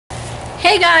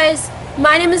Hey guys,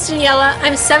 my name is Daniela.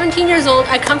 I'm 17 years old.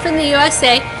 I come from the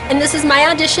USA, and this is my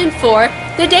audition for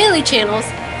the Daily Channels.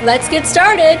 Let's get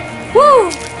started.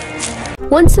 Woo!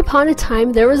 Once upon a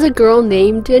time, there was a girl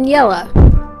named Daniela.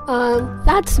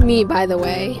 That's me, by the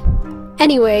way.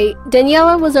 Anyway,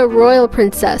 Daniela was a royal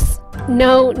princess.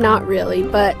 No, not really,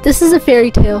 but this is a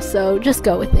fairy tale, so just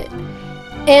go with it.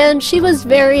 And she was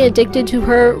very addicted to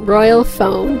her royal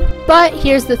phone. But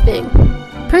here's the thing.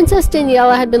 Princess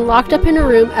Daniela had been locked up in a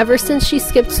room ever since she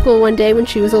skipped school one day when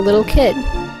she was a little kid.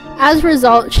 As a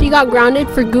result, she got grounded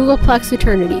for Googleplex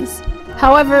eternities.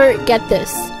 However, get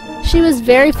this. She was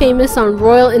very famous on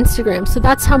royal Instagram, so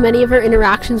that's how many of her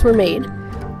interactions were made.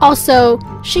 Also,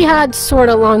 she had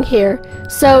sorta long hair,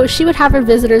 so she would have her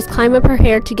visitors climb up her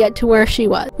hair to get to where she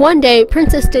was. One day,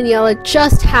 Princess Daniela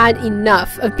just had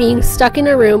enough of being stuck in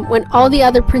a room when all the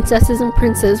other princesses and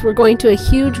princes were going to a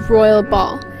huge royal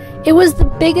ball. It was the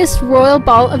biggest royal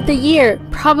ball of the year,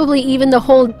 probably even the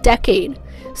whole decade.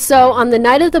 So, on the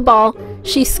night of the ball,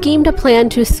 she schemed a plan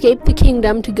to escape the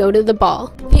kingdom to go to the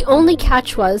ball. The only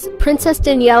catch was, Princess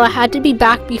Daniela had to be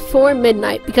back before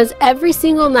midnight because every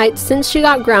single night since she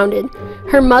got grounded,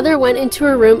 her mother went into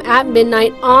her room at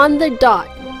midnight on the dot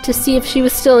to see if she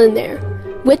was still in there.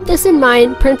 With this in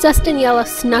mind, Princess Daniela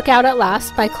snuck out at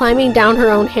last by climbing down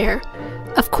her own hair.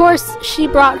 Of course, she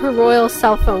brought her royal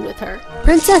cell phone with her.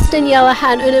 Princess Daniela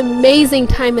had an amazing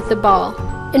time at the ball.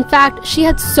 In fact, she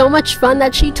had so much fun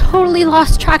that she totally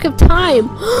lost track of time.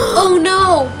 Oh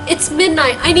no! It's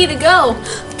midnight! I need to go!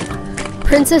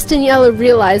 Princess Daniela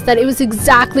realized that it was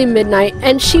exactly midnight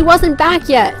and she wasn't back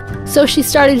yet. So she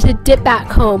started to dip back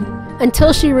home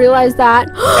until she realized that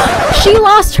she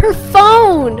lost her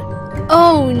phone!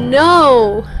 Oh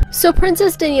no! So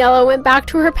Princess Daniela went back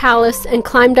to her palace and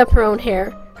climbed up her own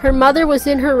hair. Her mother was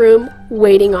in her room,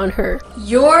 waiting on her.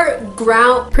 You're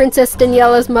ground... Princess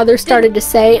Daniela's mother started to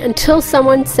say until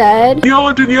someone said,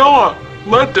 Daniela,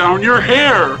 let down your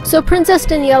hair! So Princess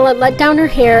Daniela let down her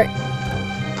hair.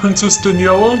 Princess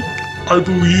Daniela, I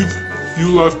believe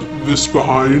you left this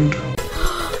behind.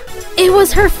 It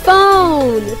was her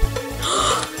phone!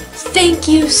 Thank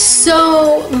you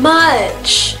so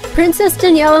much! Princess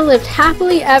Daniela lived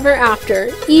happily ever after,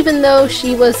 even though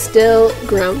she was still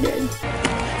grounded.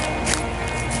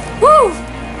 Woo!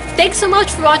 Thanks so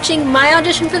much for watching my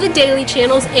audition for the Daily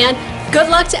Channels, and good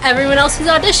luck to everyone else who's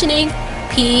auditioning.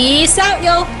 Peace out,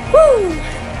 yo! Woo!